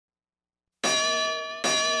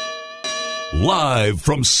Live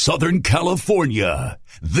from Southern California,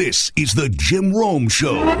 this is the Jim Rome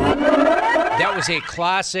Show. That was a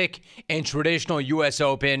classic and traditional U.S.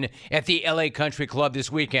 Open at the LA Country Club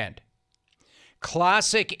this weekend.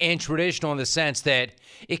 Classic and traditional in the sense that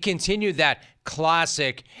it continued that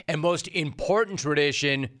classic and most important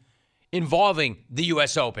tradition involving the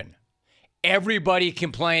U.S. Open. Everybody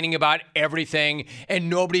complaining about everything and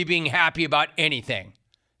nobody being happy about anything.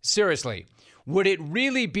 Seriously, would it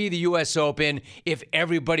really be the U.S. Open if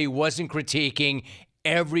everybody wasn't critiquing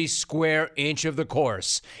every square inch of the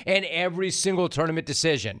course and every single tournament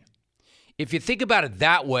decision? If you think about it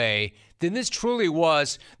that way, then this truly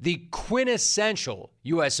was the quintessential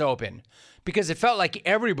U.S. Open, because it felt like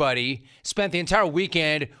everybody spent the entire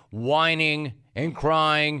weekend whining and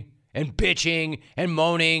crying and bitching and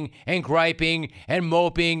moaning and griping and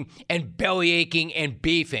moping and bellyaching and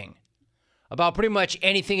beefing about pretty much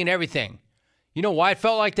anything and everything. You know why it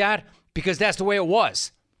felt like that? Because that's the way it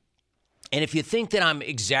was. And if you think that I'm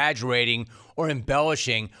exaggerating or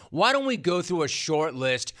embellishing, why don't we go through a short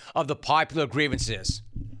list of the popular grievances?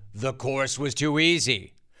 The course was too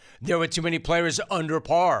easy. There were too many players under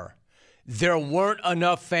par. There weren't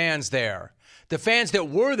enough fans there. The fans that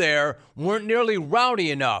were there weren't nearly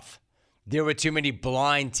rowdy enough. There were too many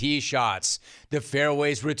blind tee shots. The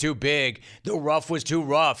fairways were too big. The rough was too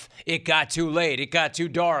rough. It got too late. It got too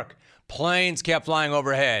dark. Planes kept flying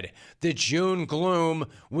overhead. The June gloom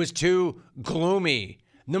was too gloomy.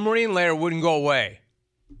 The marine layer wouldn't go away.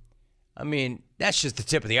 I mean, that's just the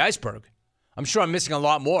tip of the iceberg. I'm sure I'm missing a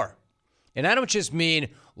lot more. And I don't just mean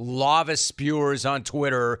lava spewers on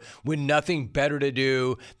Twitter with nothing better to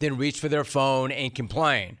do than reach for their phone and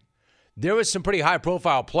complain. There was some pretty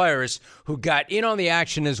high-profile players who got in on the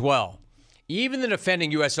action as well. Even the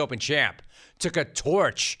defending U.S. Open champ took a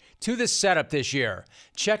torch to the setup this year.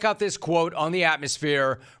 Check out this quote on the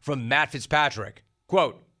atmosphere from Matt Fitzpatrick.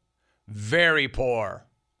 Quote, "Very poor.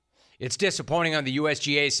 It's disappointing on the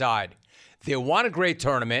USGA side. They want a great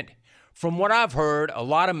tournament. From what I've heard, a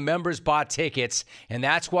lot of members bought tickets, and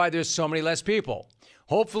that's why there's so many less people.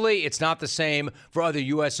 Hopefully, it's not the same for other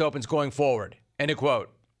U.S. Opens going forward." End of quote.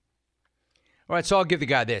 All right, so I'll give the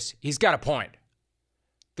guy this. He's got a point.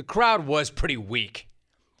 The crowd was pretty weak,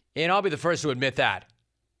 and I'll be the first to admit that.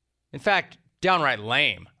 In fact, downright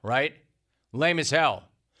lame, right? Lame as hell.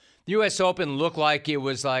 The U.S. Open looked like it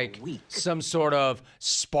was like some sort of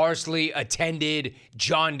sparsely attended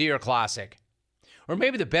John Deere Classic. Or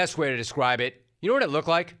maybe the best way to describe it, you know what it looked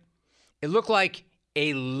like? It looked like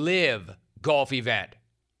a live golf event.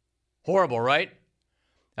 Horrible, right?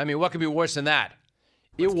 I mean, what could be worse than that?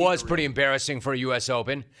 It was pretty embarrassing for a U.S.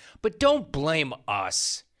 Open, but don't blame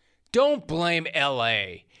us. Don't blame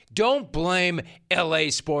L.A. Don't blame L.A.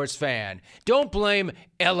 sports fan. Don't blame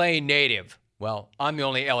L.A. native. Well, I'm the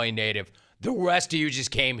only L.A. native. The rest of you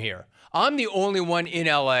just came here. I'm the only one in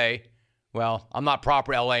L.A. Well, I'm not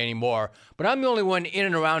proper L.A. anymore, but I'm the only one in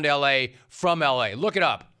and around L.A. from L.A. Look it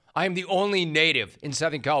up. I am the only native in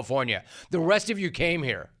Southern California. The rest of you came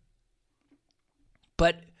here.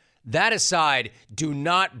 But that aside, do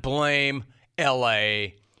not blame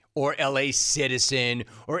L.A. or L.A. citizen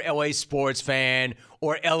or L.A. sports fan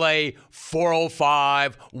or L.A.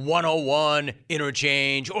 405, 101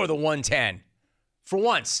 interchange or the 110. For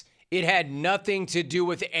once, it had nothing to do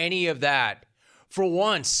with any of that. For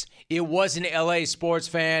once, it wasn't L.A. sports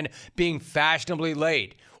fan being fashionably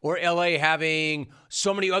late or L.A. having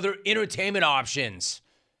so many other entertainment options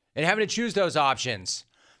and having to choose those options.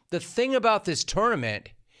 The thing about this tournament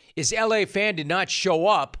is LA fan did not show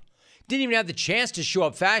up, didn't even have the chance to show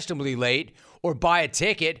up fashionably late or buy a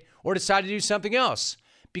ticket or decide to do something else.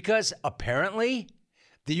 Because apparently,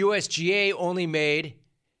 the USGA only made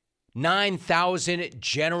 9,000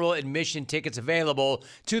 general admission tickets available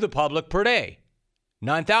to the public per day.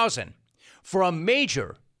 9,000. For a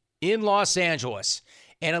major in Los Angeles.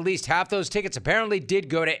 And at least half those tickets apparently did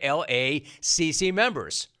go to LACC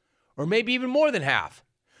members. Or maybe even more than half.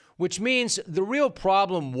 Which means the real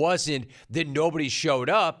problem wasn't that nobody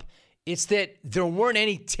showed up. It's that there weren't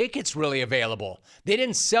any tickets really available. They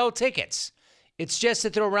didn't sell tickets. It's just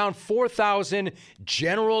that there are around 4,000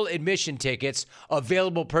 general admission tickets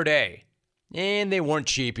available per day. And they weren't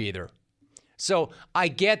cheap either. So I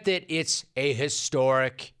get that it's a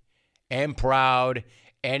historic and proud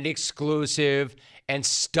and exclusive and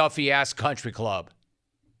stuffy-ass country club.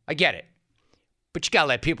 I get it. But you got to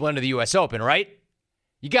let people into the U.S. Open, right?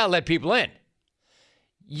 You got to let people in.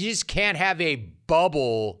 You just can't have a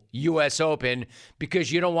bubble U.S. Open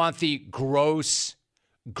because you don't want the gross,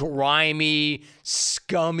 grimy,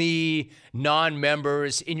 scummy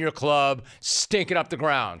non-members in your club stinking up the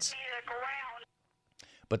grounds.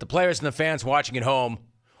 But the players and the fans watching at home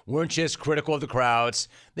weren't just critical of the crowds.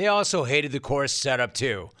 They also hated the course setup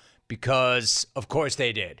too, because of course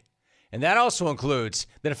they did. And that also includes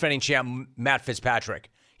the defending champ, Matt Fitzpatrick.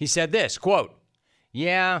 He said this, quote,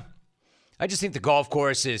 "Yeah, I just think the golf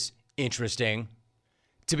course is interesting,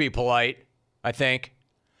 to be polite, I think.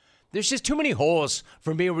 There's just too many holes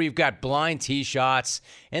for me where you've got blind tee shots,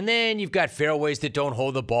 and then you've got fairways that don't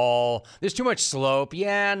hold the ball. There's too much slope.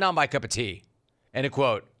 Yeah, not my cup of tea." End of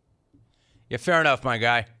quote. Yeah, fair enough, my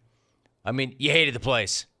guy. I mean, you hated the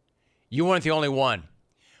place. You weren't the only one.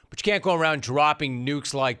 But you can't go around dropping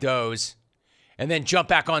nukes like those and then jump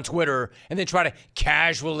back on Twitter and then try to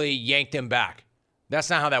casually yank them back. That's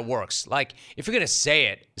not how that works. Like, if you're going to say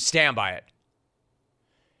it, stand by it.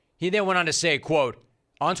 He then went on to say, quote,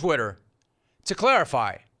 on Twitter, to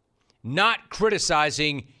clarify, not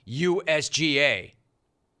criticizing USGA.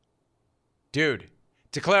 Dude,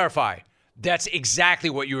 to clarify, that's exactly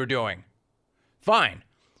what you were doing. Fine.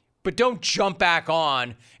 But don't jump back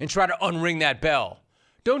on and try to unring that bell.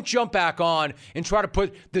 Don't jump back on and try to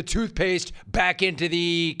put the toothpaste back into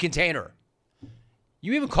the container.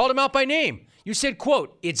 You even called him out by name. You said,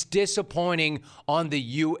 quote, it's disappointing on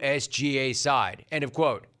the USGA side, end of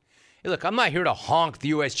quote. Hey, look, I'm not here to honk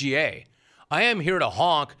the USGA. I am here to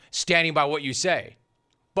honk standing by what you say.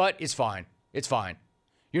 But it's fine. It's fine.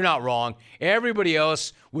 You're not wrong. Everybody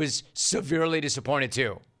else was severely disappointed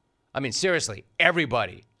too. I mean, seriously,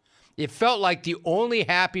 everybody. It felt like the only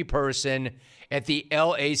happy person at the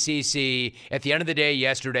LACC at the end of the day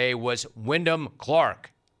yesterday was Wyndham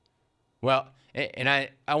Clark. Well, and I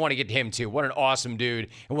want to get to him too. What an awesome dude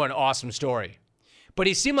and what an awesome story. But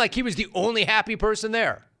he seemed like he was the only happy person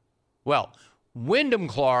there. Well, Wyndham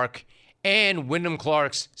Clark and Wyndham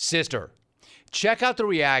Clark's sister. Check out the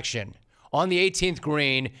reaction on the 18th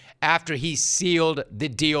green after he sealed the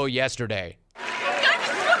deal yesterday.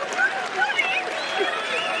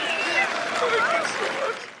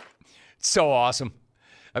 So awesome.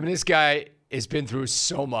 I mean, this guy has been through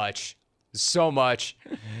so much.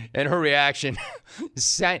 And her reaction,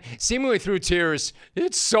 seemingly through tears,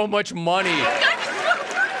 it's so much money.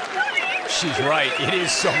 She's right. It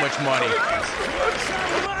is so much money.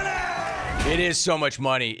 It is so much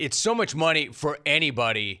money. It's so much money for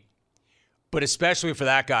anybody, but especially for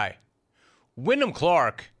that guy. Wyndham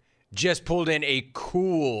Clark just pulled in a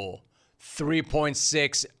cool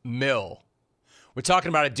 $3.6 million. We're talking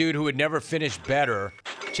about a dude who had never finished better.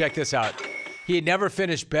 Check this out. He had never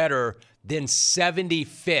finished better than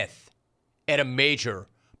 75th at a major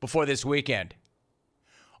before this weekend.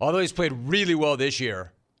 Although he's played really well this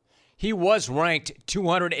year, he was ranked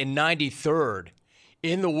 293rd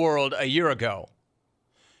in the world a year ago.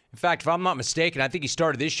 In fact, if I'm not mistaken, I think he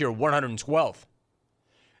started this year 112th.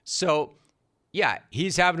 So, yeah,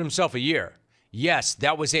 he's having himself a year. Yes,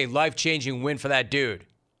 that was a life-changing win for that dude.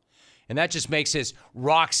 And that just makes his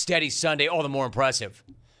rock-steady Sunday all the more impressive.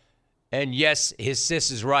 And yes, his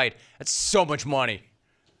sis is right. That's so much money.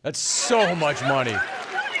 That's so much money.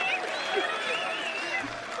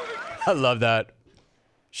 I love that.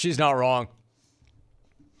 She's not wrong.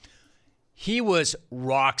 He was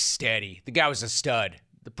rock steady. The guy was a stud.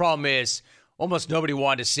 The problem is, almost nobody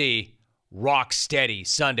wanted to see rock steady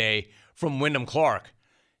Sunday from Wyndham Clark.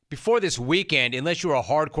 Before this weekend, unless you were a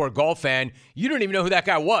hardcore golf fan, you didn't even know who that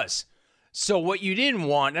guy was. So what you didn't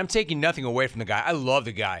want, and I'm taking nothing away from the guy. I love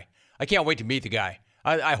the guy. I can't wait to meet the guy.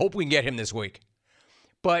 I hope we can get him this week.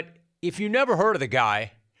 But if you never heard of the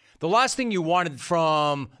guy, the last thing you wanted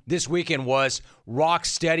from this weekend was rock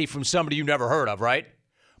steady from somebody you never heard of, right?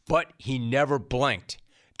 But he never blinked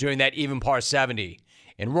during that even par 70.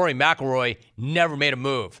 And Rory McIlroy never made a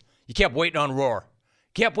move. You kept waiting on Roar.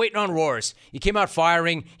 Kept waiting on Roars. He came out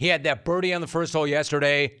firing. He had that birdie on the first hole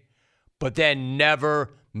yesterday, but then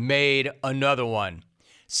never made another one.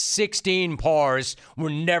 16 pars were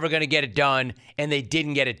never going to get it done, and they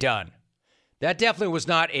didn't get it done. That definitely was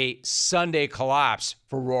not a Sunday collapse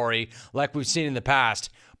for Rory like we've seen in the past,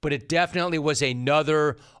 but it definitely was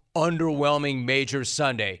another underwhelming major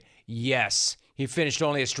Sunday. Yes, he finished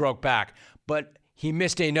only a stroke back, but he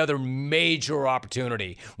missed another major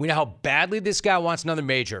opportunity. We know how badly this guy wants another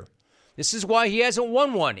major. This is why he hasn't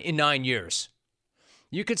won one in 9 years.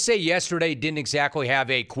 You could say yesterday didn't exactly have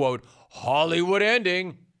a, quote, Hollywood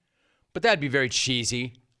ending, but that'd be very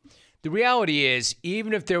cheesy. The reality is,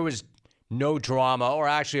 even if there was no drama, or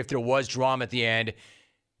actually if there was drama at the end,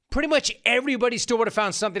 pretty much everybody still would have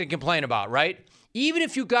found something to complain about, right? Even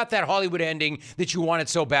if you got that Hollywood ending that you wanted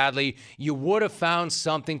so badly, you would have found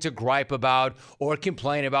something to gripe about or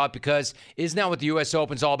complain about, because isn't that what the U.S.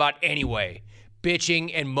 Open's all about anyway?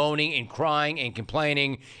 bitching and moaning and crying and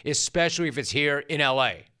complaining, especially if it's here in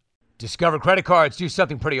LA. Discover credit cards do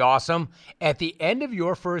something pretty awesome. At the end of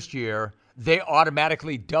your first year, they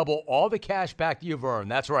automatically double all the cash back you've earned.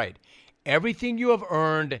 That's right. Everything you have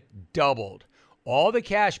earned doubled. All the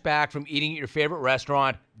cash back from eating at your favorite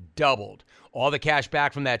restaurant doubled. All the cash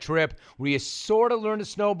back from that trip where you sort of learned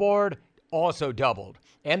to snowboard also doubled.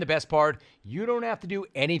 And the best part, you don't have to do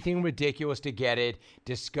anything ridiculous to get it.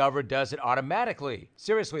 Discover does it automatically.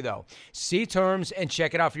 Seriously, though. See terms and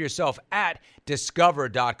check it out for yourself at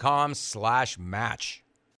discover.com/match.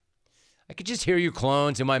 I could just hear you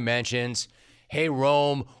clones in my mentions. Hey,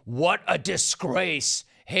 Rome, what a disgrace.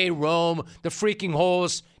 Hey, Rome, the freaking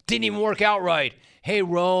holes didn't even work out right. Hey,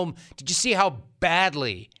 Rome, did you see how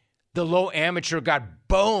badly the low amateur got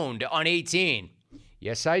boned on 18?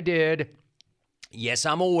 Yes, I did. Yes,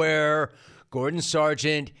 I'm aware. Gordon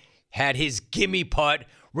Sargent had his gimme putt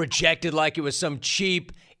rejected like it was some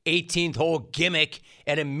cheap 18th hole gimmick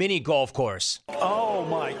at a mini golf course. Oh,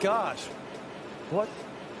 my gosh. What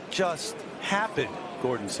just happened,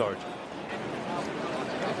 Gordon Sargent?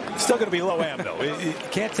 Still going to be low am, though. You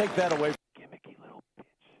can't take that away.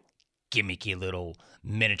 Gimmicky little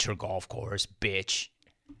miniature golf course, bitch.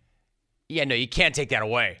 Yeah, no, you can't take that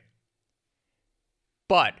away.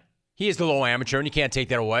 But he is the low amateur, and you can't take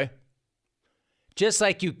that away. Just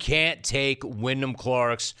like you can't take Wyndham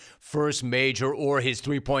Clark's first major or his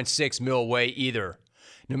 $3.6 million away either.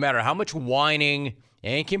 No matter how much whining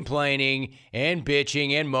and complaining and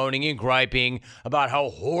bitching and moaning and griping about how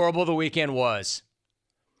horrible the weekend was.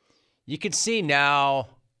 You can see now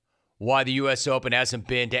why the U.S. Open hasn't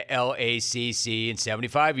been to LACC in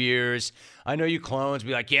 75 years. I know you clones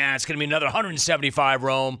be like, yeah, it's going to be another 175,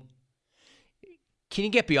 Rome. Can you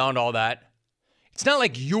get beyond all that? It's not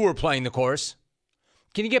like you were playing the course.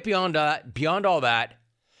 Can you get beyond all that?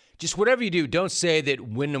 Just whatever you do, don't say that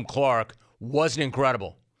Wyndham Clark wasn't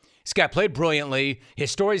incredible. This guy played brilliantly.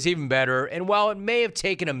 His story's even better. And while it may have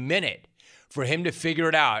taken a minute for him to figure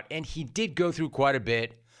it out, and he did go through quite a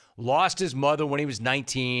bit, lost his mother when he was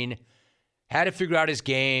 19, had to figure out his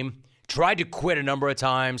game, tried to quit a number of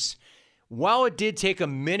times. While it did take a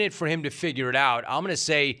minute for him to figure it out, I'm going to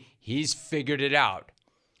say he's figured it out.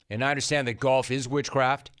 And I understand that golf is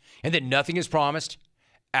witchcraft and that nothing is promised.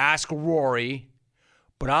 Ask Rory.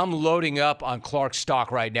 But I'm loading up on Clark's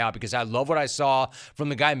stock right now because I love what I saw from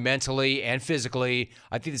the guy mentally and physically.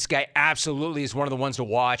 I think this guy absolutely is one of the ones to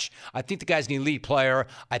watch. I think the guy's an elite player.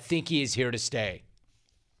 I think he is here to stay.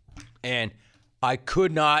 And I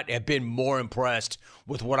could not have been more impressed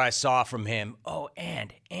with what I saw from him. Oh,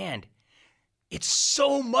 and it's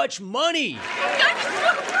so much money.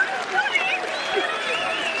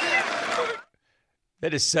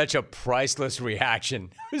 That is such a priceless reaction.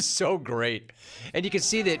 It was so great. And you can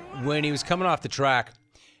see that when he was coming off the track,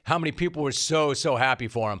 how many people were so happy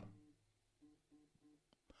for him.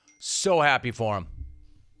 So happy for him.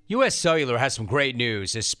 U.S. Cellular has some great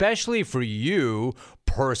news, especially for you,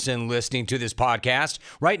 person listening to this podcast.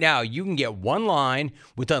 Right now, you can get one line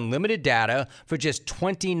with unlimited data for just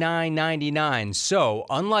 $29.99. So,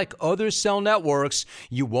 unlike other cell networks,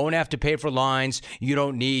 you won't have to pay for lines you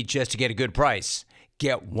don't need just to get a good price.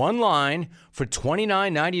 Get one line for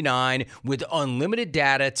 $29.99 with unlimited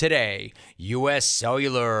data today. U.S.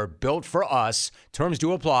 Cellular, built for us. Terms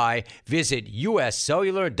do apply. Visit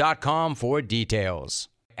uscellular.com for details.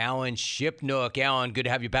 Alan Shipnook. Alan, good to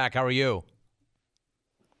have you back. How are you?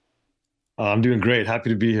 I'm doing great. Happy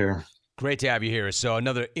to be here. Great to have you here. So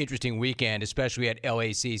another interesting weekend, especially at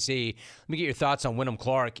LACC. Let me get your thoughts on Wyndham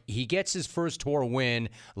Clark. He gets his first tour win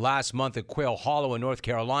last month at Quail Hollow in North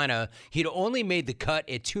Carolina. He'd only made the cut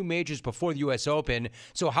at two majors before the U.S. Open.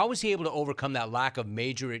 So how was he able to overcome that lack of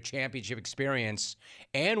major championship experience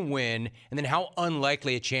and win? And then how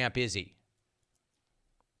unlikely a champ is he?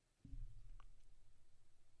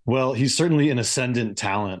 Well, he's certainly an ascendant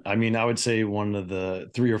talent. I mean, I would say one of the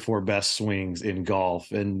 3 or 4 best swings in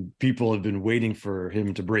golf, and people have been waiting for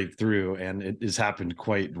him to break through, and it has happened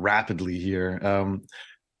quite rapidly here.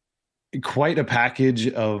 Quite a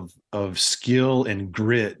package of skill and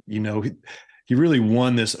grit. You know, he really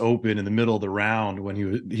won this Open in the middle of the round when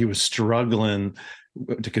he was struggling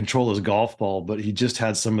to control his golf ball, but he just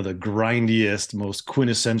had some of the grindiest, most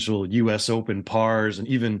quintessential U.S. Open pars, and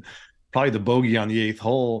even probably the bogey on the 8th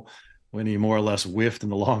hole when he more or less whiffed in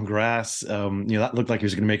the long grass. That looked like he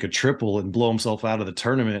was going to make a triple and blow himself out of the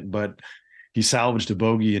tournament, but he salvaged a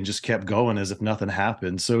bogey and just kept going as if nothing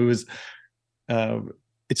happened. So it was,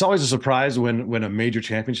 it's always a surprise when a major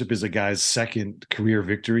championship is a guy's second career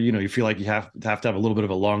victory. You know, you feel like you have to have a little bit of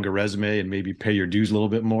a longer resume and maybe pay your dues a little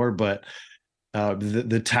bit more, but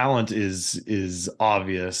The talent is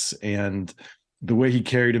obvious, and the way he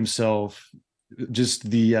carried himself, just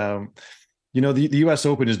the U.S.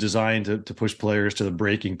 Open is designed to push players to the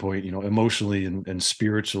breaking point, emotionally and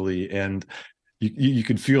spiritually, and you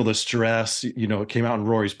could feel the stress. It came out in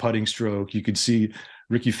Rory's putting stroke. You could see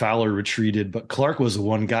Ricky Fowler retreated, but Clark was the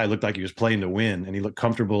one guy looked like he was playing to win, and he looked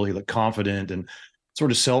comfortable, he looked confident, and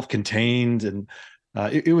sort of self-contained, and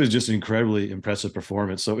it was just an incredibly impressive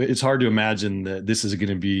performance. So it's hard to imagine that this is going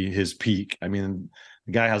to be his peak. I mean,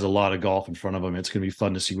 the guy has a lot of golf in front of him. It's going to be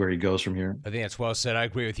fun to see where he goes from here. I think that's well said. I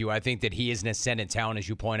agree with you. I think that he is an ascendant talent, as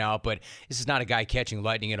you point out, but this is not a guy catching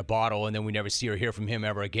lightning in a bottle and then we never see or hear from him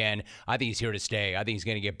ever again. I think he's here to stay. I think he's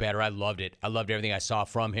going to get better. I loved it. I loved everything I saw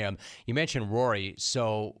from him. You mentioned Rory.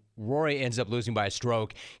 So Rory ends up losing by a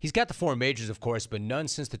stroke. He's got the 4 majors, of course, but none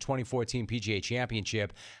since the 2014 PGA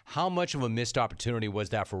Championship. How much of a missed opportunity was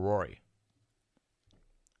that for Rory?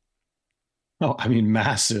 Oh, I mean,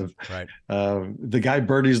 massive. Right. The guy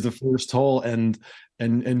birdies the first hole and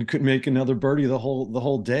couldn't make another birdie the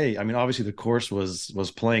whole day. I mean, obviously the course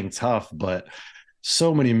was playing tough, but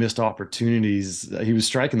so many missed opportunities. He was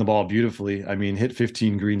striking the ball beautifully. I mean, hit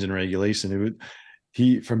 15 greens in regulation.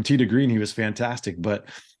 He from tee to green, he was fantastic, but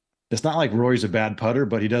it's not like Rory's a bad putter,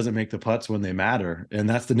 but he doesn't make the putts when they matter. And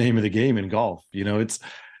that's the name of the game in golf. This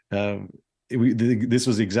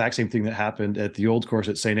was the exact same thing that happened at the old course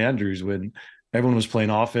at St. Andrews when everyone was playing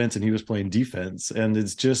offense and he was playing defense. And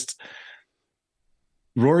it's just,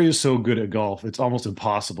 Rory is so good at golf. It's almost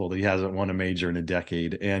impossible that he hasn't won a major in a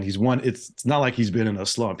decade. And he's won, it's not like he's been in a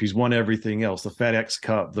slump. He's won everything else, the FedEx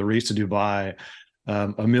Cup, the race to Dubai,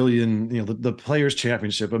 a million, the Players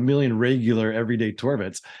Championship, a million regular everyday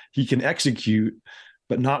tournaments. He can execute,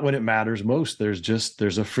 but not when it matters most.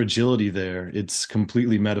 There's a fragility there. It's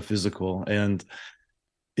completely metaphysical, and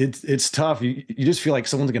it's tough. You just feel like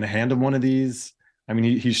someone's going to hand him one of these. I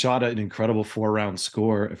mean, he shot an incredible 4-round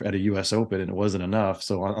score at a U.S. Open, and it wasn't enough.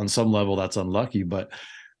 So on some level, that's unlucky. But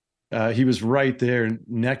he was right there,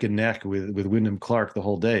 neck and neck with Wyndham Clark the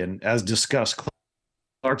whole day. And as discussed,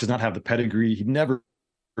 Clark does not have the pedigree. He'd never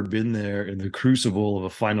been there in the crucible of a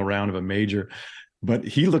final round of a major, but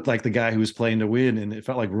he looked like the guy who was playing to win. And it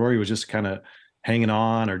felt like Rory was just kind of hanging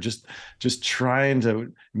on or just trying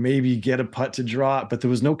to maybe get a putt to draw, but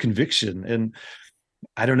there was no conviction. And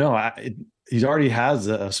I don't know. He already has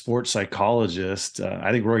a sports psychologist.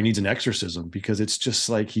 I think Rory needs an exorcism because it's just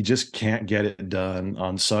like he just can't get it done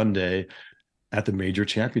on Sunday at the major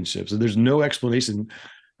championships. And there's no explanation.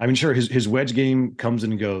 I mean, sure, his wedge game comes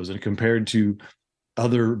and goes, and compared to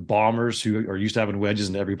other bombers who are used to having wedges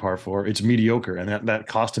in every par 4, it's mediocre, and that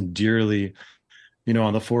cost him dearly,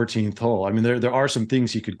 on the 14th hole. I mean, there are some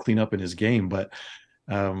things he could clean up in his game, but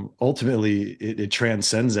ultimately it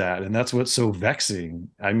transcends that, and that's what's so vexing.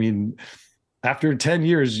 I mean, after 10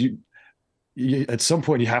 years, you at some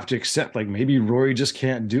point you have to accept, like, maybe Rory just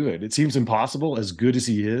can't do it. It seems impossible, as good as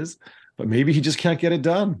he is, but maybe he just can't get it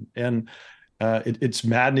done. And it's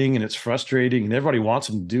maddening and it's frustrating, and everybody wants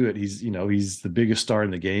him to do it. He's the biggest star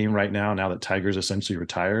in the game right now that Tiger's essentially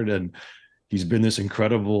retired, and he's been this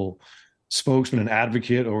incredible spokesman and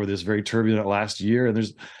advocate over this very turbulent last year. And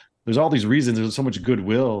there's all these reasons. There's so much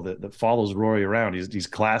goodwill that follows Rory around. He's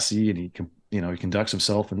classy, and he conducts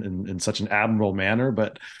himself in such an admirable manner,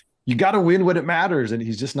 but you got to win when it matters, and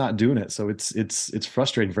he's just not doing it. So it's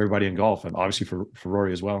frustrating for everybody in golf, and obviously for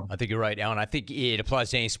Rory as well. I think you're right, Alan. I think it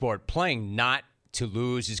applies to any sport. Playing not to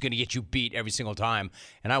lose is going to get you beat every single time.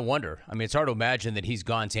 And I wonder, it's hard to imagine that he's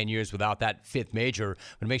gone 10 years without that 5th major,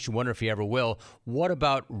 but it makes you wonder if he ever will. What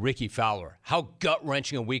about Ricky Fowler? How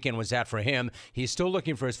gut-wrenching a weekend was that for him? He's still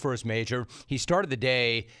looking for his first major. He started the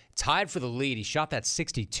day tied for the lead. He shot that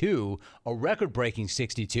 62, a record-breaking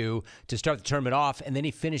 62, to start the tournament off, and then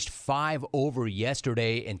he finished 5 over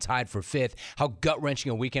yesterday and tied for 5th. How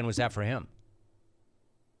gut-wrenching a weekend was that for him?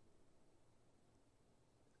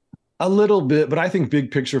 A little bit, but I think big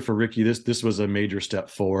picture for Ricky, this was a major step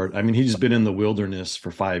forward. I mean, he's been in the wilderness for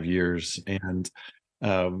 5 years, and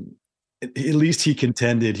at least he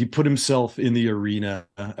contended. He put himself in the arena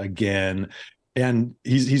again, and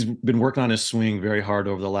he's been working on his swing very hard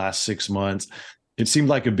over the last 6 months. It seemed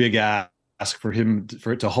like a big ask for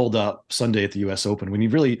it to hold up Sunday at the U.S. Open when he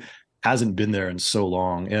really hasn't been there in so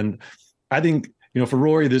long. And I think, for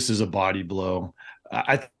Rory, this is a body blow.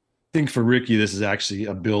 I think for Ricky, this is actually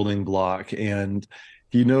a building block, and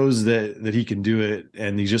he knows that he can do it,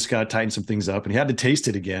 and he just got to tighten some things up, and he had to taste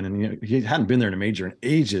it again. And he hadn't been there in a major in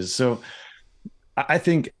ages. So I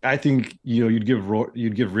think you'd give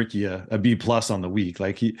Ricky a B+ on the week.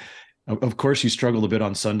 Like, of course he struggled a bit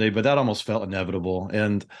on Sunday, but that almost felt inevitable.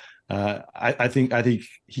 And I think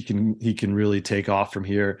he can really take off from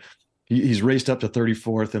here. He's raced up to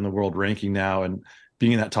 34th in the world ranking now, and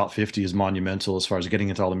being in that top 50 is monumental as far as getting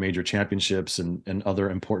into all the major championships and other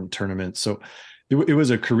important tournaments. So it was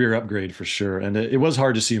a career upgrade for sure. And it was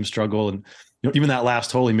hard to see him struggle. And even that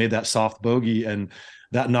last hole, he made that soft bogey, and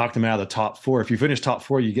that knocked him out of the top 4. If you finish top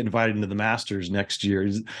 4, you get invited into the Masters next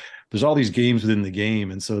year. There's all these games within the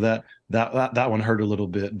game, and so that one hurt a little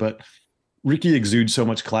bit. But Ricky exudes so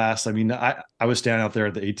much class. I mean, I was standing out there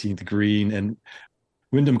at the 18th green, and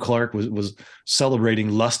Wyndham Clark was celebrating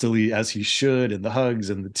lustily, as he should, and the hugs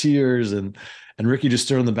and the tears, and Ricky just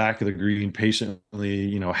stood on the back of the green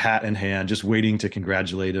patiently, hat in hand, just waiting to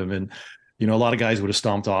congratulate him. And a lot of guys would have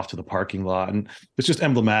stomped off to the parking lot, and it's just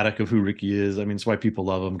emblematic of who Ricky is. I mean, it's why people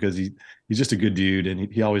love him, because he's just a good dude,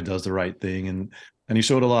 and he always does the right thing, and he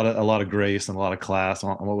showed a lot of grace and a lot of class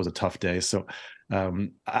on what was a tough day. So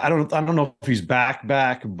I don't know if he's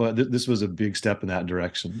back, but this was a big step in that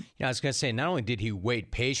direction. Yeah, I was going to say, not only did he wait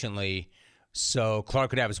patiently so Clark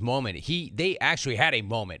could have his moment, they actually had a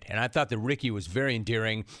moment, and I thought that Ricky was very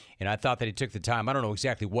endearing, and I thought that he took the time. I don't know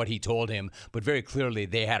exactly what he told him, but very clearly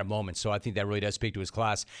they had a moment, so I think that really does speak to his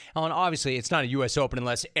class. And obviously, it's not a U.S. Open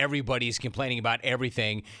unless everybody's complaining about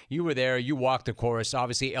everything. You were there. You walked the course.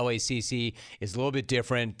 Obviously, LACC is a little bit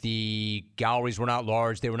different. The galleries were not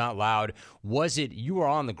large. They were not loud. You were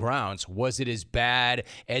on the grounds. Was it as bad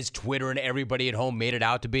as Twitter and everybody at home made it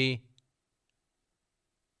out to be?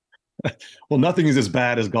 Well, nothing is as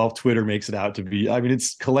bad as golf Twitter makes it out to be. I mean,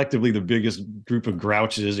 it's collectively the biggest group of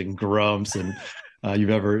grouches and grumps and you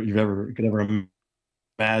could ever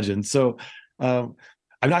imagine. So, I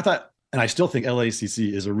mean, I thought, and I still think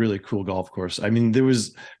LACC is a really cool golf course. I mean,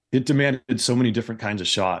 it demanded so many different kinds of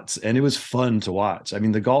shots, and it was fun to watch. I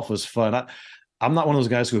mean, the golf was fun. I'm not one of those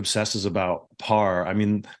guys who obsesses about par. I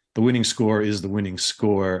mean, the winning score is the winning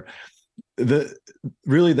score. The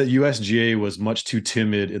USGA was much too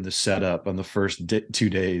timid in the setup on the first 2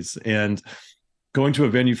 days, and going to a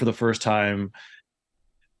venue for the first time,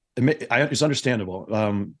 it's understandable.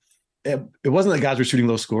 It wasn't that guys were shooting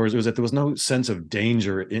low scores. It was that there was no sense of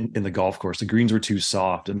danger in the golf course. The greens were too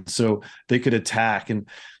soft, and so they could attack. And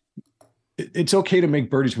it's okay to make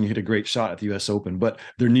birdies when you hit a great shot at the U.S. Open, but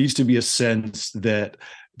there needs to be a sense that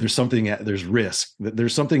there's risk, that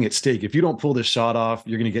there's something at stake. If you don't pull this shot off,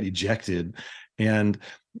 you're going to get ejected. And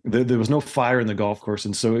there was no fire in the golf course.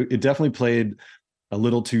 And so it definitely played a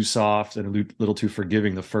little too soft and a little too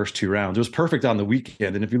forgiving the first 2 rounds. It was perfect on the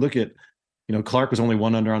weekend. And if you look at, Clark was only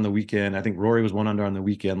 1 under on the weekend. I think Rory was 1 under on the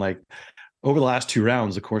weekend. Like, over the last 2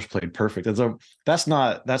 rounds, the course played perfect. And so that's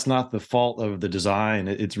not the fault of the design.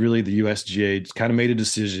 It's really the USGA just kind of made a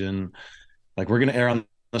decision, like, we're going to err on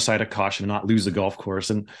the side of caution and not lose the golf course.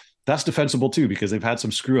 And that's defensible too, because they've had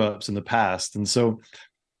some screw ups in the past. And so,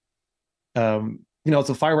 it's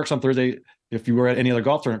the fireworks on Thursday. If you were at any other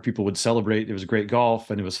golf tournament, people would celebrate. It was great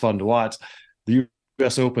golf and it was fun to watch. The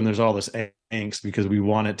US Open, there's all this angst because we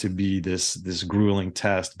want it to be this grueling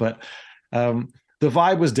test, but, the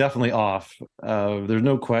vibe was definitely off. There's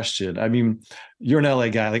no question. I mean, you're an LA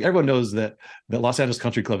guy. Like, everyone knows that Los Angeles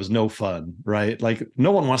Country Club is no fun, right? Like,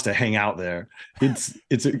 no one wants to hang out there. It's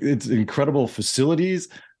incredible facilities,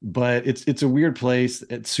 but it's a weird place.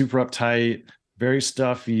 It's super uptight, very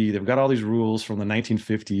stuffy. They've got all these rules from the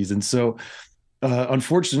 1950s, and so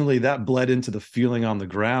unfortunately, that bled into the feeling on the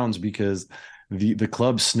grounds because the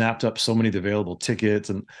club snapped up so many of the available tickets,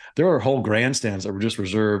 and there were whole grandstands that were just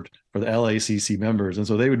reserved for the LACC members. And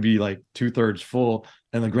so they would be like 2/3 full,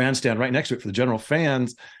 and the grandstand right next to it for the general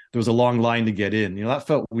fans, there was a long line to get in. That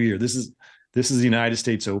felt weird. This is the United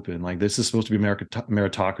States Open. Like, this is supposed to be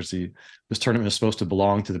meritocracy. This tournament is supposed to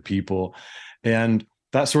belong to the people. And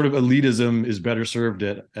that sort of elitism is better served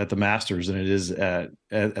at the Masters than it is at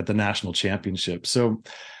the national championship. So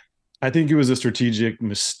I think it was a strategic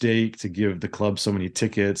mistake to give the club so many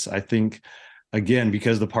tickets. I think, again,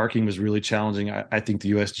 because the parking was really challenging, I think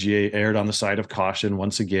the USGA erred on the side of caution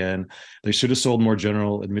once again. They should have sold more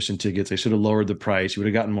general admission tickets. They should have lowered the price. You would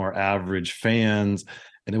have gotten more average fans,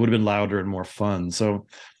 and it would have been louder and more fun. So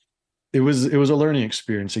it was a learning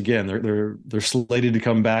experience. Again, they're slated to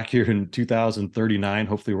come back here in 2039.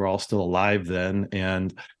 Hopefully, we're all still alive then,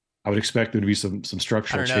 and I would expect there to be some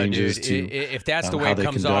structural changes to if that's the way how it they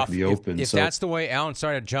comes conduct off. the Open. If that's the way, Alan,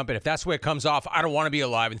 sorry to jump in. If that's the way it comes off, I don't want to be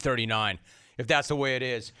alive in 39. If that's the way it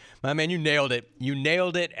is, my man, you nailed it. You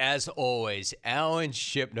nailed it as always. Alan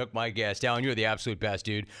Shipnuck, my guest. Alan, you're the absolute best,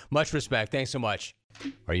 dude. Much respect. Thanks so much.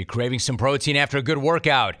 Are you craving some protein after a good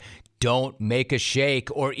workout? Don't make a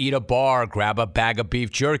shake or eat a bar. Grab a bag of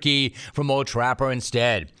beef jerky from Old Trapper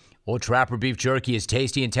instead. Old Trapper beef jerky is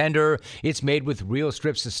tasty and tender. It's made with real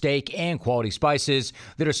strips of steak and quality spices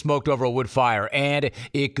that are smoked over a wood fire. And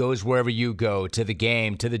it goes wherever you go, to the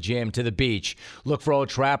game, to the gym, to the beach. Look for Old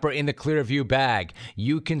Trapper in the Clearview bag.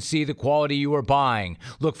 You can see the quality you are buying.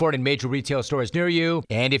 Look for it in major retail stores near you.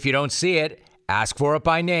 And if you don't see it, ask for it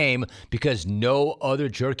by name, because no other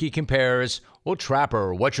jerky compares. Old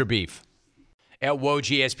Trapper, what's your beef? At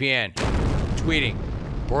Woj ESPN, tweeting,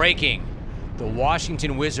 breaking. The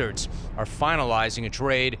Washington Wizards are finalizing a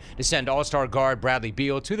trade to send All-Star guard Bradley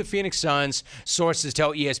Beal to the Phoenix Suns, sources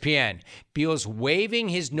tell ESPN. Beal's waiving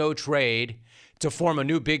his no trade to form a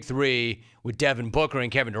new Big Three with Devin Booker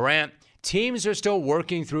and Kevin Durant. Teams are still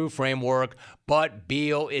working through framework, but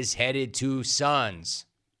Beal is headed to Suns.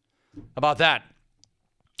 How about that?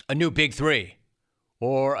 A new Big Three,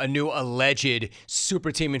 or a new alleged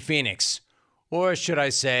super team in Phoenix, or should I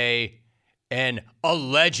say an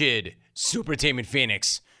alleged super team in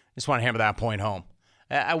Phoenix. Just want to hammer that point home.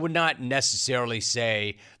 I would not necessarily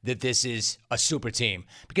say that this is a super team,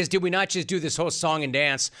 because did we not just do this whole song and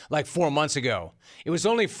dance like 4 months ago? It was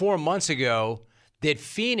only 4 months ago that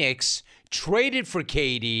Phoenix traded for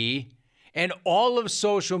KD, and all of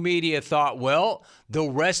social media thought, well, the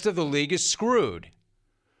rest of the league is screwed.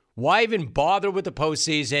 Why even bother with the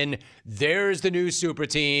postseason? There's the new super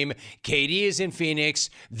team. KD is in Phoenix.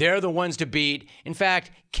 They're the ones to beat. In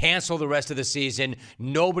fact, cancel the rest of the season.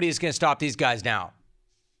 Nobody is going to stop these guys now.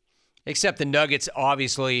 Except the Nuggets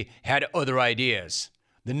obviously had other ideas.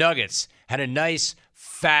 The Nuggets had a nice,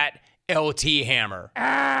 fat LT hammer.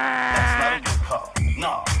 That's not a good call.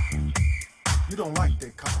 No. You don't like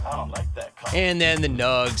that call. I don't like that call. And then the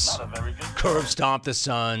Nugs curb stomp the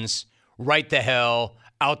Suns. Right the hell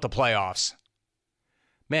out the playoffs.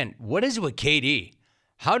 Man, what is it with KD?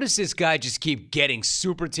 How does this guy just keep getting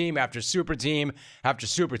super team after super team after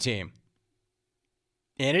super team?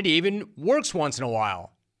 And it even works once in a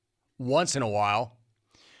while. Once in a while.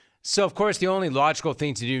 So, of course, the only logical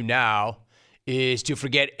thing to do now is to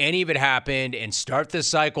forget any of it happened and start the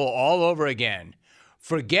cycle all over again.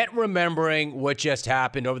 Forget remembering what just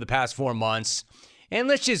happened over the past 4 months. And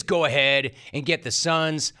let's just go ahead and get the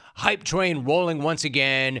Suns hype train rolling once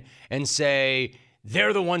again and say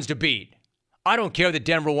they're the ones to beat. I don't care that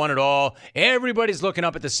Denver won it all. Everybody's looking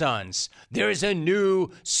up at the Suns. There's a new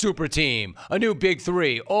super team, a new Big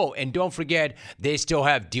Three. Oh, and don't forget, they still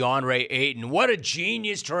have DeAndre Ayton. What a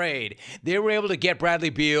genius trade. They were able to get Bradley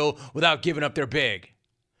Beal without giving up their big.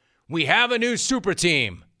 We have a new super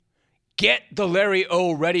team. Get the Larry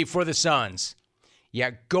O ready for the Suns.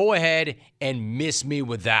 Yeah, go ahead and miss me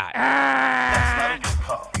with that. That's not a good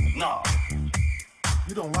call. No.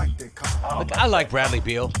 You don't like that call. Look, I like Bradley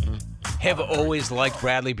Beal. Have always liked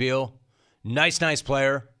Bradley Beal. Nice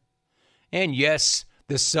player. And yes,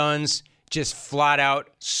 the Suns just flat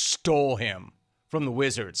out stole him from the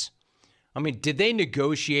Wizards. I mean, did they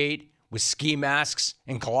negotiate with ski masks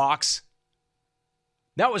and clocks?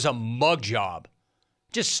 That was a mug job.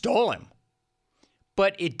 Just stole him.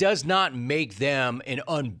 But it does not make them an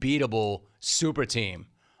unbeatable super team.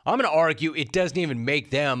 I'm going to argue it doesn't even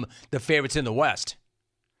make them the favorites in the West.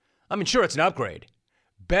 I mean, sure, it's an upgrade.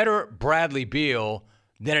 Better Bradley Beal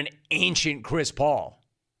than an ancient Chris Paul.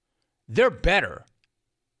 They're better.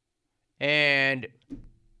 And,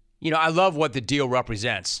 you know, I love what the deal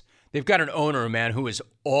represents. They've got an owner, man, who is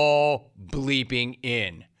all bleeping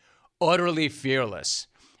in. Utterly fearless.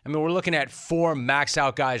 I mean, we're looking at 4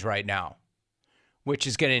 max-out guys right now, which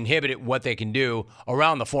is going to inhibit what they can do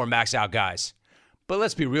around the 4 max-out guys. But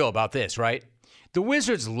let's be real about this, right? The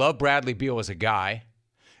Wizards love Bradley Beal as a guy,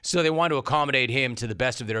 so they want to accommodate him to the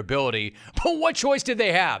best of their ability. But what choice did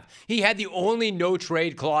they have? He had the only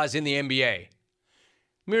no-trade clause in the NBA. Let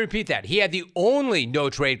me repeat that. He had the only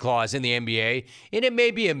no-trade clause in the NBA, and it may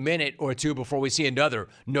be a minute or two before we see another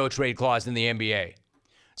no-trade clause in the NBA.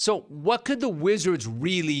 So what could the Wizards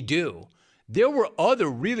really do? There were other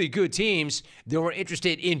really good teams that were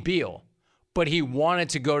interested in Beal, but he wanted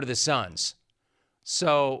to go to the Suns.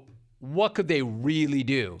 So what could they really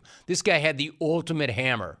do? This guy had the ultimate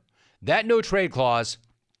hammer. That no-trade clause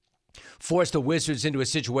forced the Wizards into a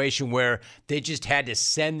situation where they just had to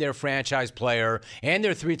send their franchise player and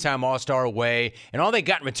their 3-time All-Star away, and all they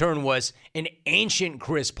got in return was an ancient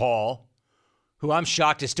Chris Paul, who I'm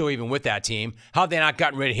shocked is still even with that team. How have they not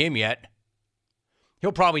gotten rid of him yet?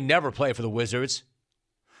 He'll probably never play for the Wizards.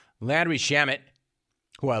 Landry Shamet,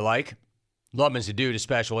 who I like, love him as a dude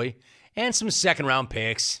especially, and some second-round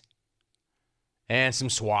picks, and some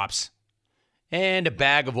swaps, and a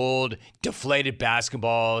bag of old deflated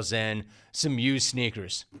basketballs, and some used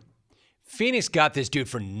sneakers. Phoenix got this dude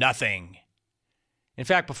for nothing. In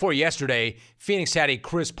fact, before yesterday, Phoenix had a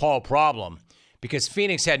Chris Paul problem because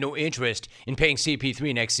Phoenix had no interest in paying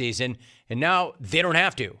CP3 next season, and now they don't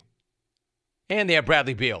have to. And they have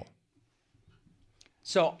Bradley Beal.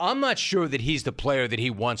 So I'm not sure that he's the player that he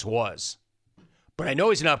once was, but I know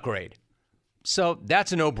he's an upgrade. So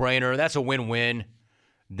that's a no-brainer. That's a win-win.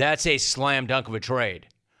 That's a slam dunk of a trade.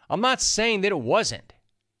 I'm not saying that it wasn't.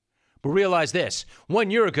 But realize this. 1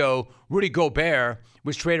 year ago, Rudy Gobert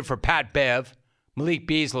was traded for Pat Bev, Malik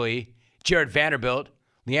Beasley, Jared Vanderbilt,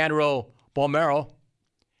 Leandro Bolmaro,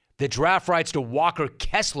 the draft rights to Walker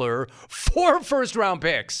Kessler, 4 first-round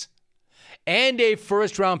picks, and a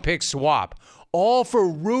first-round pick swap, all for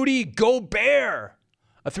Rudy Gobert,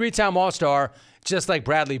 a 3-time All-Star, just like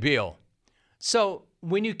Bradley Beal. So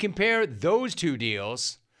when you compare those two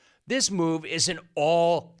deals, this move is an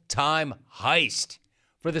all-time heist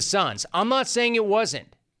for the Suns. I'm not saying it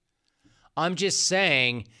wasn't. I'm just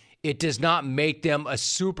saying it does not make them a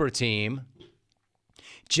super team,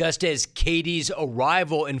 just as KD's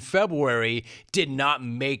arrival in February did not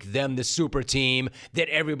make them the super team that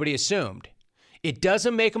everybody assumed. It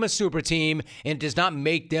doesn't make them a super team, and it does not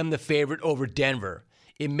make them the favorite over Denver.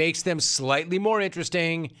 It makes them slightly more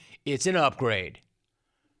interesting. It's an upgrade.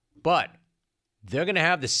 But they're going to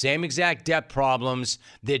have the same exact depth problems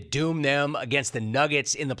that doom them against the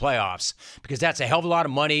Nuggets in the playoffs, because that's a hell of a lot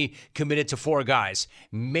of money committed to 4 guys.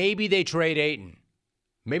 Maybe they trade Ayton.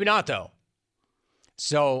 Maybe not, though.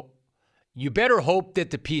 So you better hope that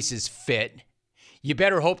the pieces fit. You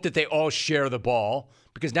better hope that they all share the ball,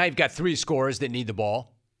 because now you've got 3 scorers that need the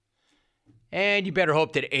ball. And you better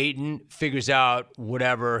hope that Ayton figures out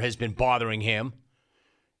whatever has been bothering him.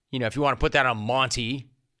 You know, if you want to put that on Monty,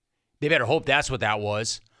 they better hope that's what that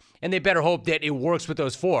was. And they better hope that it works with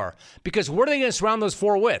those 4. Because what are they going to surround those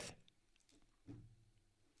 4 with?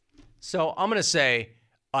 So I'm going to say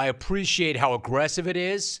I appreciate how aggressive it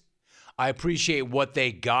is. I appreciate what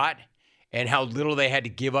they got and how little they had to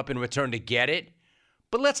give up in return to get it.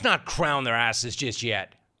 But let's not crown their asses just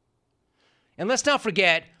yet. And let's not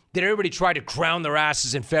forget that everybody tried to crown their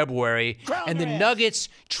asses in February, and the Nuggets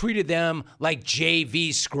treated them like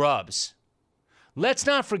JV scrubs. Let's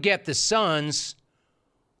not forget the Suns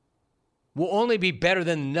will only be better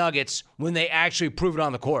than the Nuggets when they actually prove it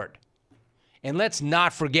on the court. And let's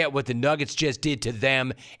not forget what the Nuggets just did to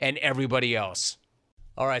them and everybody else.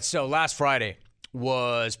 All right, so last Friday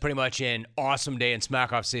was pretty much an awesome day in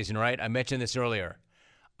Smack-Off season, right? I mentioned this earlier.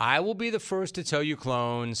 I will be the first to tell you,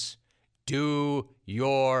 clones, do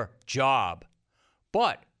your job.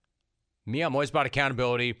 But me, I'm always about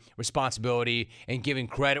accountability, responsibility, and giving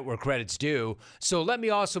credit where credit's due. So let me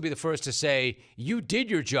also be the first to say you did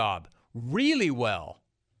your job really well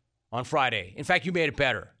on Friday. In fact, you made it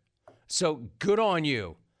better. So good on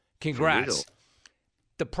you. Congrats.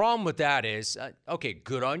 The problem with that is, okay,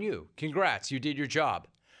 good on you. Congrats. You did your job.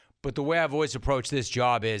 But the way I've always approached this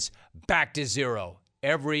job is back to zero.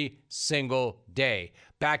 Every single day.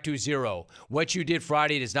 Back to zero. What you did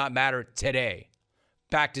Friday does not matter today.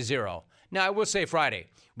 Back to zero. Now, I will say Friday,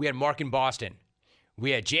 we had Mark in Boston.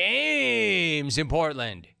 We had James in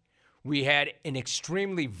Portland. We had an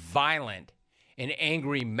extremely violent and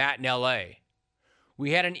angry Matt in L.A.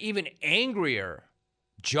 We had an even angrier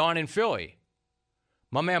John in Philly.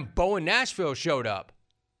 My man Bo in Nashville showed up.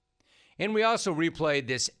 And we also replayed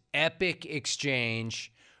this epic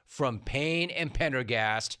exchange from Payne and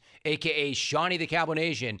Pendergast, a.k.a. Shawnee the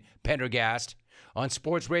Cablinasian Pendergast, on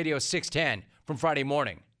Sports Radio 610 from Friday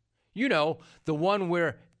morning. You know, the one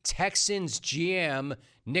where Texans GM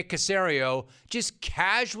Nick Caserio just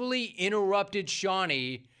casually interrupted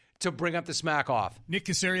Shawnee to bring up the smack off. Nick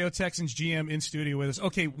Caserio, Texans GM, in studio with us.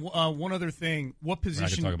 Okay, one other thing. What position? I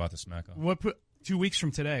can talk about the smack off. 2 weeks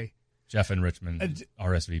from today. Jeff and Richmond,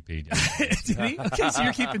 RSVP. Did he? Okay, so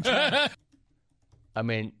you're keeping track. I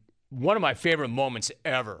mean, one of my favorite moments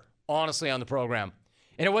ever, honestly, on the program.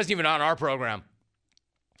 And it wasn't even on our program.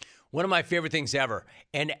 One of my favorite things ever.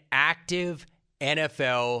 An active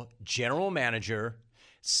NFL general manager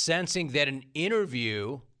sensing that an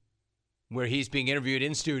interview, where he's being interviewed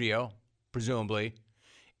in studio, presumably,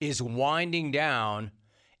 is winding down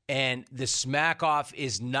and the smack off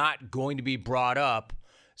is not going to be brought up.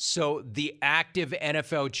 So the active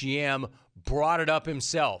NFL GM brought it up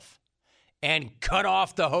himself and cut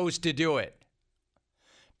off the host to do it.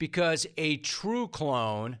 Because a true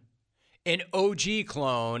clone, an OG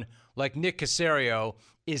clone like Nick Caserio,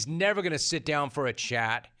 is never going to sit down for a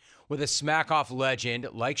chat with a smack-off legend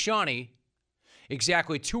like Shawnee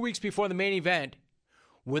exactly 2 weeks before the main event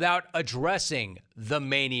without addressing the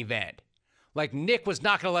main event. Like, Nick was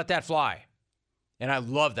not going to let that fly. And I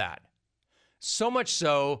love that. So much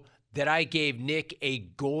so that I gave Nick a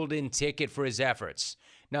golden ticket for his efforts.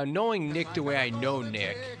 Now, knowing Nick the way I know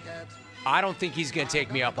Nick, I don't think he's going to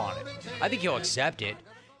take me up on it. I think he'll accept it.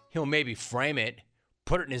 He'll maybe frame it,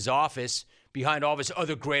 put it in his office behind all of his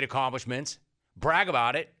other great accomplishments, brag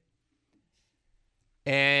about it,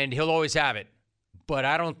 and he'll always have it. But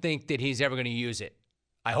I don't think that he's ever going to use it.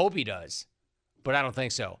 I hope he does, but I don't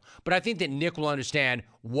think so. But I think that Nick will understand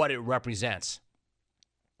what it represents.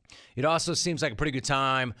 It also seems like a pretty good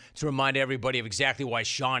time to remind everybody of exactly why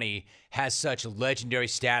Shawnee has such legendary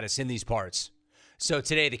status in these parts. So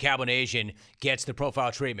today, the Cablinasian gets the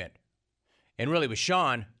profile treatment. And really, with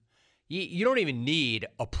Sean, you don't even need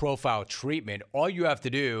a profile treatment. All you have to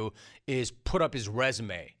do is put up his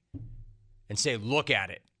resume and say, look at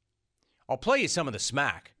it. I'll play you some of the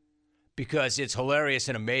smack because it's hilarious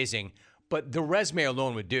and amazing, but the resume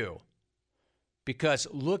alone would do. Because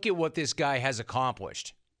look at what this guy has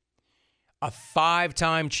accomplished. A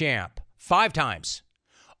 5-time champ, 5 times.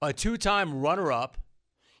 A 2-time runner-up.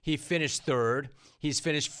 He finished 3rd. He's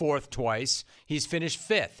finished 4th twice. He's finished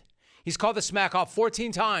 5th. He's called the smack off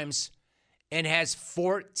 14 times and has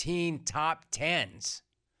 14 top 10s.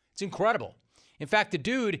 It's incredible. In fact, the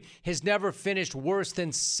dude has never finished worse than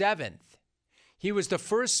 7th. He was the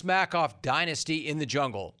first smack-off dynasty in the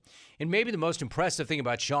jungle. And maybe the most impressive thing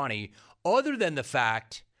about Shawnee, other than the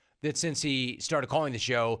fact that since he started calling the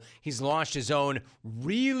show, he's launched his own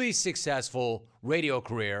really successful radio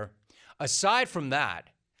career. Aside from that,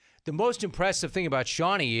 the most impressive thing about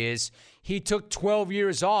Shawnee is he took 12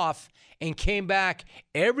 years off and came back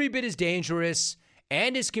every bit as dangerous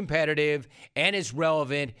and as competitive and as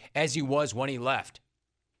relevant as he was when he left,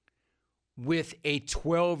 with a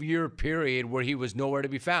 12-year period where he was nowhere to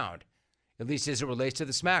be found, at least as it relates to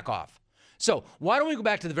the smack-off. So why don't we go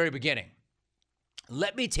back to the very beginning?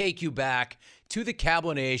 Let me take you back to the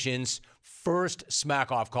Cablinasian's first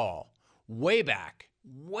smack-off call. Way back,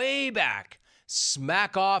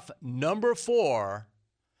 smack-off number 4.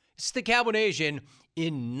 It's the Cablinasian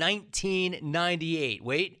in 1998.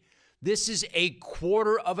 Wait, this is a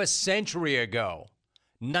quarter of a century ago.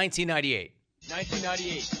 1998.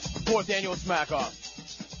 1998, 4th annual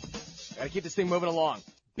smack-off. Gotta keep this thing moving along.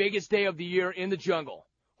 Biggest day of the year in the jungle.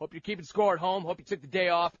 Hope you're keeping score at home. Hope you took the day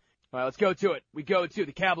off. All right, let's go to it. We go to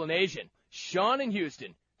the Cablinasian. Sean in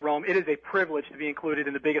Houston. Rome, it is a privilege to be included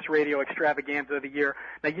in the biggest radio extravaganza of the year.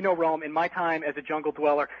 Now, you know, Rome, in my time as a jungle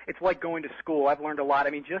dweller, it's like going to school. I've learned a lot. I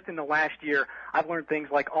mean, just in the last year, I've learned things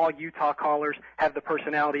like all Utah callers have the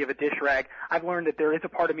personality of a dish rag. I've learned that there is a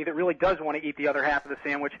part of me that really does want to eat the other half of the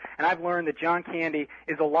sandwich. And I've learned that John Candy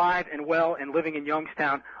is alive and well and living in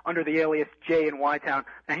Youngstown under the alias J in Y-Town.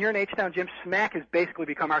 Now, here in H-Town, Jim, smack has basically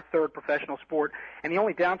become our 3rd professional sport. And the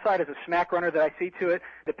only downside as a smack runner that I see to it,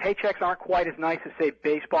 the paychecks aren't quite as nice as, say,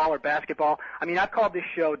 baseball or basketball. I mean, I've called this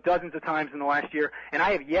show dozens of times in the last year, and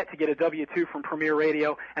I have yet to get a W-2 from Premier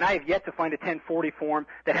Radio, and I have yet to find a 1040 form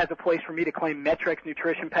that has a place for me to claim Metrex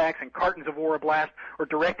nutrition packs and cartons of Aura Blast or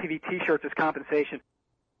DirecTV T-shirts as compensation.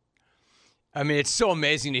 I mean, it's so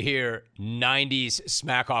amazing to hear 90s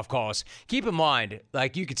smack-off calls. Keep in mind,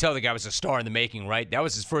 like, you could tell the guy was a star in the making, right? That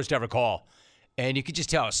was his first ever call. And you could just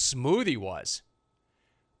tell how smooth he was.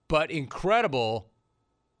 But incredible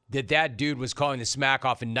that dude was calling the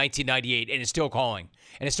smack-off in 1998 and is still calling.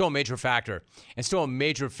 And it's still a major factor. And still a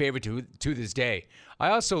major favorite to this day. I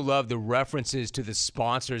also love the references to the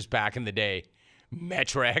sponsors back in the day.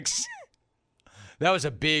 Metrex. That was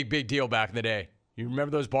a big, big deal back in the day. You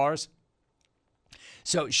remember those bars?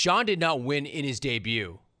 So Sean did not win in his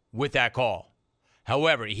debut with that call.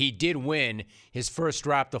 However, he did win his first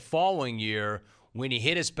strap the following year when he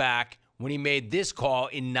hit us back when he made this call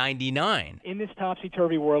in 99. In this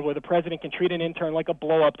topsy-turvy world where the president can treat an intern like a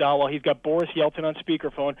blow-up doll while he's got Boris Yeltsin on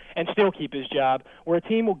speakerphone and still keep his job, where a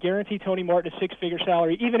team will guarantee Tony Martin a 6-figure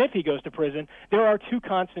salary even if he goes to prison, there are 2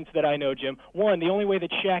 constants that I know, Jim. One, the only way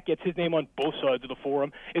that Shaq gets his name on both sides of the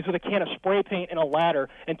forum is with a can of spray paint and a ladder.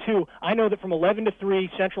 And 2, I know that from 11 to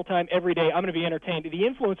 3 Central Time every day, I'm going to be entertained. The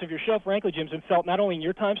influence of your show, frankly, Jim's been felt not only in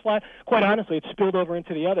your time slot, quite honestly, it's spilled over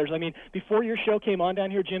into the others. I mean, before your show came on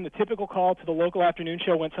down here, Jim, the typical call to the local afternoon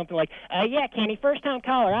show went something like, yeah, Kenny, first-time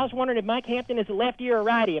caller. I was wondering if Mike Hampton is a lefty or a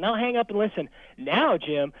righty, and I'll hang up and listen. Now,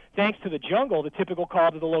 Jim, thanks to the jungle, the typical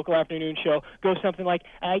call to the local afternoon show goes something like,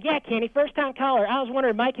 yeah, Kenny, first-time caller. I was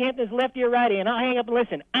wondering if Mike Hampton is lefty or righty, and I'll hang up and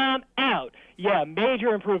listen. I'm out. Yeah, major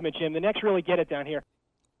improvement, Jim. The Necks really get it down here.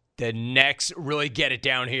 The Necks really get it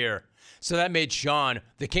down here. So that made Sean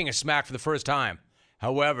the king of smack for the first time.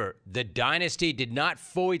 However, the dynasty did not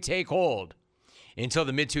fully take hold until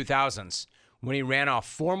the mid-2000s, when he ran off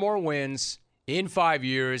 4 more wins in 5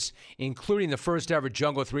 years, including the first ever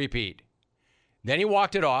Jungle three-peat. Then he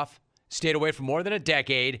walked it off, stayed away for more than a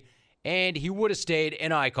decade, and he would have stayed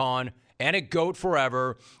an icon and a GOAT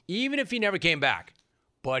forever, even if he never came back.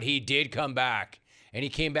 But he did come back, and he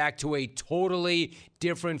came back to a totally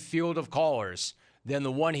different field of callers than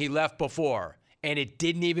the one he left before. And it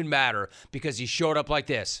didn't even matter because he showed up like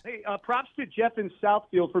this. Hey, props to Jeff in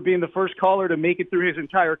Southfield for being the first caller to make it through his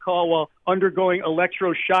entire call while undergoing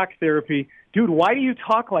electroshock therapy. Dude, why do you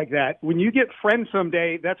talk like that? When you get friends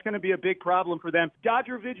someday, that's going to be a big problem for them.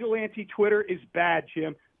 Dodger Vigilante Twitter is bad,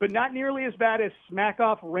 Jim, but not nearly as bad as Smack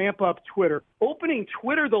Off Ramp Up Twitter. Opening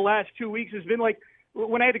Twitter the last 2 weeks has been like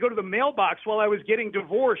when I had to go to the mailbox while I was getting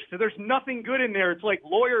divorced. There's nothing good in there. It's like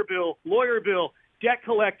lawyer bill, debt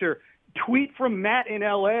collector. Tweet from Matt in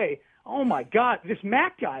L.A. Oh, my God, this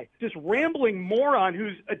Matt guy, this rambling moron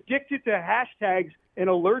who's addicted to hashtags and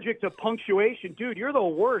allergic to punctuation. Dude, you're the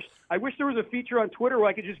worst. I wish there was a feature on Twitter where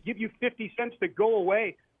I could just give you 50 cents to go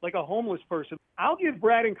away like a homeless person. I'll give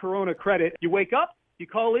Brad and Corona credit. You wake up, you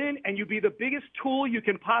call in, and you be the biggest tool you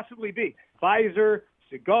can possibly be. Visor,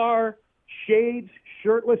 cigar, shades,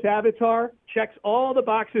 shirtless avatar, checks all the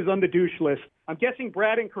boxes on the douche list. I'm guessing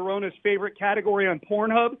Brad and Corona's favorite category on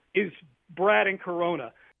Pornhub is Brad and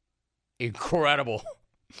Corona. Incredible.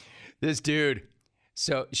 This dude.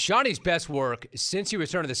 So Shawnee's best work since he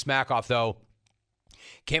returned to the Smack Off, though,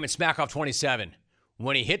 came at Smack Off 27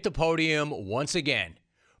 when he hit the podium once again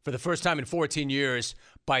for the first time in 14 years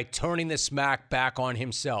by turning the smack back on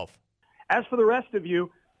himself. As for the rest of you,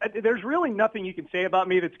 there's really nothing you can say about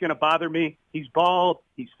me that's going to bother me. He's bald.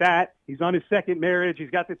 He's fat. He's on his second marriage. He's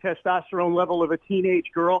got the testosterone level of a teenage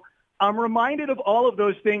girl. I'm reminded of all of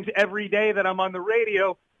those things every day that I'm on the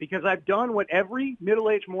radio because I've done what every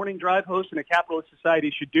middle-aged morning drive host in a capitalist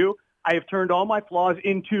society should do. I have turned all my flaws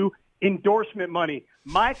into endorsement money.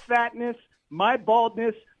 My fatness, my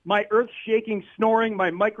baldness, my earth-shaking snoring, my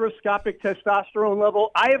microscopic testosterone level,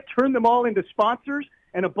 I have turned them all into sponsors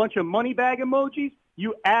and a bunch of money bag emojis.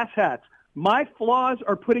 You asshats. My flaws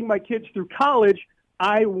are putting my kids through college.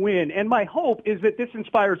 I win. And my hope is that this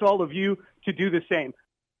inspires all of you to do the same.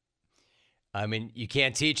 I mean, you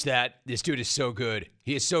can't teach that. This dude is so good.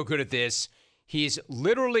 He is so good at this. He's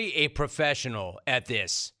literally a professional at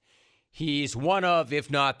this. He's one of, if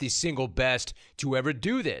not the single best to ever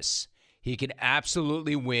do this. He can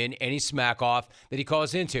absolutely win any smack off that he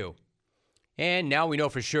calls into. And now we know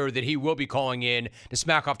for sure that he will be calling in to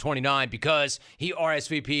Smack Off 29 because he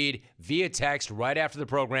RSVP'd via text right after the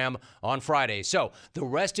program on Friday. So the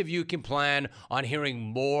rest of you can plan on hearing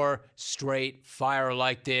more straight fire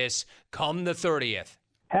like this come the 30th.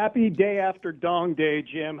 Happy day after Dong Day,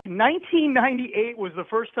 Jim. 1998 was the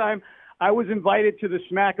first time I was invited to the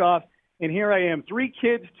Smack Off, and here I am. 3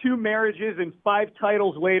 kids, 2 marriages, and 5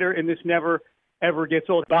 titles later, and this never ever gets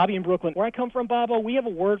old. Bobby in Brooklyn. Where I come from, Bobo, we have a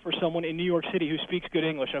word for someone in New York City who speaks good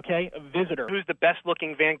English, okay? A visitor. Who's the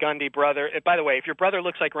best-looking Van Gundy brother? By the way, if your brother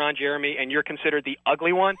looks like Ron Jeremy and you're considered the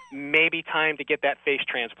ugly one, maybe time to get that face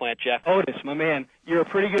transplant, Jeff. Otis, my man, you're a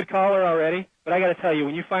pretty good caller already, but I got to tell you,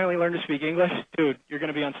 when you finally learn to speak English, dude, you're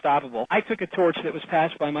going to be unstoppable. I took a torch that was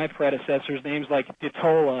passed by my predecessors, names like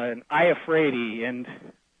Ditola and Iafredi and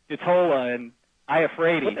Ditola and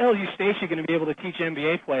Iafredi. What the hell is Eustacia going to be able to teach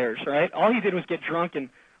NBA players, right? All he did was get drunk and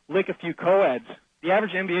lick a few co-eds. The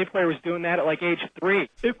average NBA player was doing that at like age 3.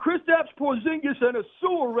 If Kristaps Porzingis and a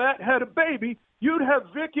sewer rat had a baby, you'd have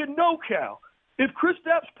Vic in NoCal. If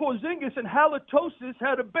Kristaps Porzingis and halitosis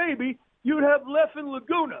had a baby, you'd have Lef in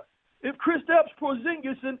Laguna. If Kristaps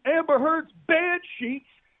Porzingis and Amber Heard's bad sheets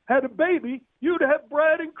had a baby, you'd have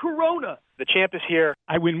Brad and Corona. The champ is here.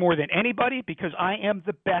 I win more than anybody because I am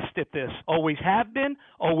the best at this. Always have been,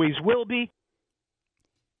 always will be.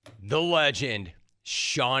 The legend,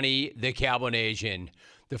 Shawnee the Cablinasian,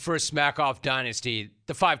 the first Smack Off dynasty,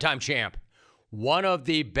 the 5-time champ, one of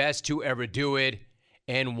the best to ever do it,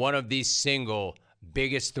 and one of the single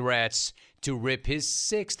biggest threats to rip his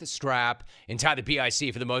 6th strap and tie the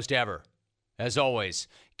BIC for the most ever. As always,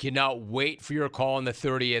 cannot wait for your call on the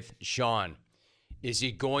 30th, Sean. Is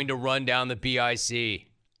he going to run down the BIC? Is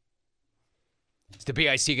the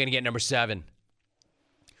BIC going to get number 7?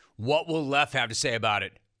 What will Lef have to say about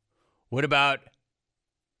it? What about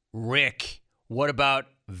Rick? What about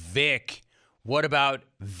Vic? What about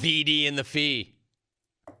VD in the fee?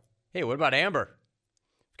 Hey, what about Amber?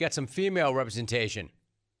 We've got some female representation.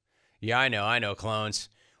 Yeah, I know, clones.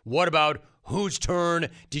 What about whose turn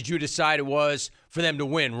did you decide it was for them to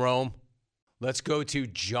win, Rome? Let's go to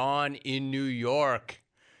John in New York.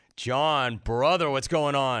 John, brother, what's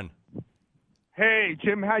going on? Hey,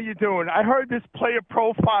 Jim, how you doing? I heard this player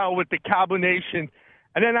profile with the Cablinasian,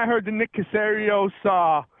 and then I heard the Nick Casario's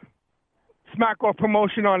Smack Off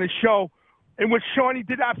promotion on his show. in which Shawnee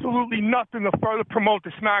did absolutely nothing to further promote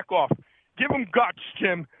the smack-off. Give him guts,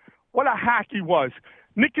 Jim. What a hack he was.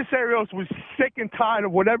 Nick Casarios was sick and tired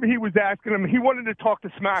of whatever he was asking him. He wanted to talk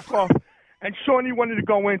the smack-off, and Shawnee wanted to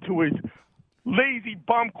go into his lazy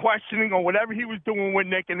bum questioning or whatever he was doing with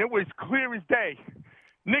Nick, and it was clear as day.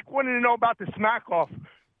 Nick wanted to know about the smack-off,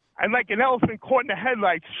 and like an elephant caught in the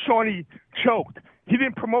headlights, Shawnee choked. He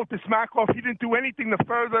didn't promote the smack-off. He didn't do anything to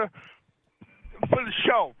further for the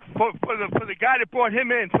show, for the guy that brought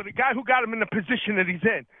him in, for the guy who got him in the position that he's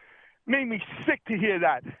in. Made me sick to hear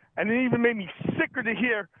that, and it even made me sicker to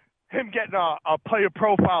hear him getting a player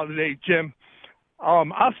profile today, Jim.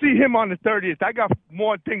 I'll see him on the 30th. I got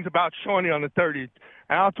more things about Shawnee on the 30th,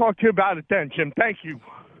 and I'll talk to you about it then, Jim. Thank you.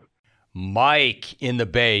 Mike in the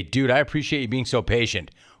Bay. Dude, I appreciate you being so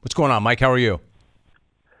patient. What's going on, Mike? How are you?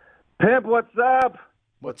 Pimp, what's up?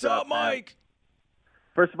 What's up, Mike?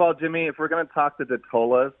 First of all, Jimmy, if we're going to talk to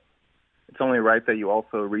Detolas, it's only right that you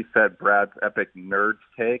also reset Brad's epic nerds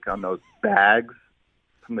take on those bags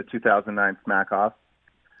from the 2009 Smack Off.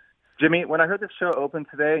 Jimmy, when I heard the show open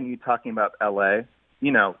today and you talking about L.A.,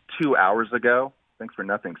 2 hours ago, thanks for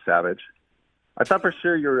nothing, Savage, I thought for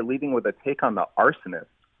sure you were leading with a take on the arsonist,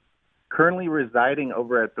 currently residing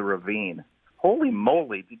over at the Ravine. Holy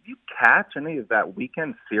moly, did you catch any of that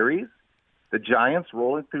weekend series? The Giants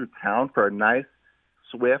rolling through town for a nice,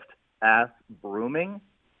 swift-ass brooming?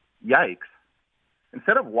 Yikes.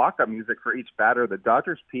 Instead of walk-up music for each batter, the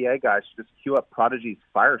Dodgers PA guy should just cue up Prodigy's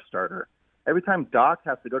Firestarter every time Doc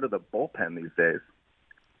has to go to the bullpen these days.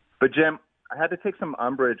 But, Jim, I had to take some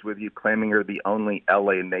umbrage with you claiming you're the only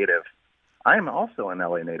L.A. native. I am also an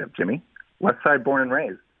L.A. native, Jimmy. West Side born and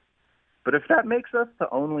raised. But if that makes us the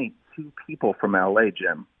only two people from L.A.,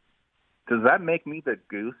 Jim, does that make me the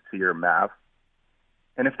goose to your Mav?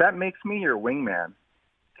 And if that makes me your wingman,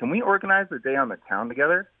 can we organize a day on the town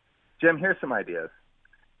together? Jim, here's some ideas.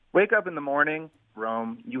 Wake up in the morning,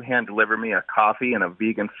 Rome, you hand-deliver me a coffee and a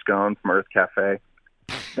vegan scone from Earth Cafe.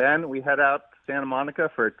 Then we head out to Santa Monica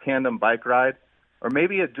for a tandem bike ride, or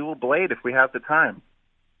maybe a dual blade if we have the time.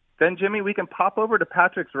 Then, Jimmy, we can pop over to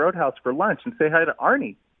Patrick's Roadhouse for lunch and say hi to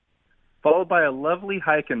Arnie, followed by a lovely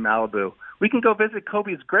hike in Malibu. We can go visit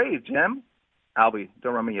Kobe's grave, Jim. Albie,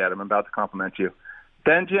 don't run me yet. I'm about to compliment you.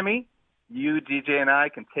 Then, Jimmy, you, DJ, and I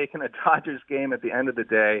can take in a Dodgers game at the end of the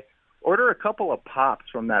day, order a couple of pops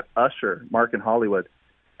from that usher, Mark in Hollywood,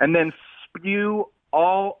 and then spew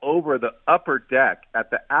all over the upper deck at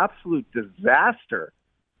the absolute disaster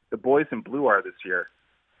the boys in blue are this year.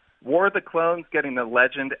 War of the Clones getting the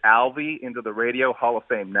legend Alvy into the Radio Hall of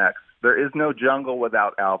Fame next. There is no jungle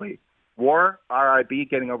without Alvy. War, RIB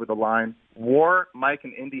getting over the line. War, Mike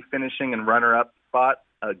and Indy finishing in runner-up spot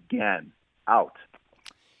again. Out.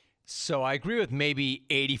 So I agree with maybe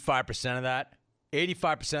 85% of that.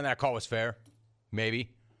 85% of that call was fair.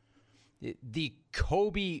 Maybe. The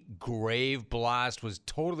Kobe grave blast was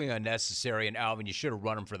totally unnecessary, and Alvin, you should have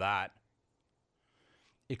run him for that.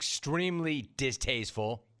 Extremely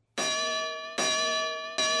distasteful.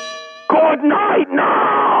 Good night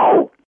now!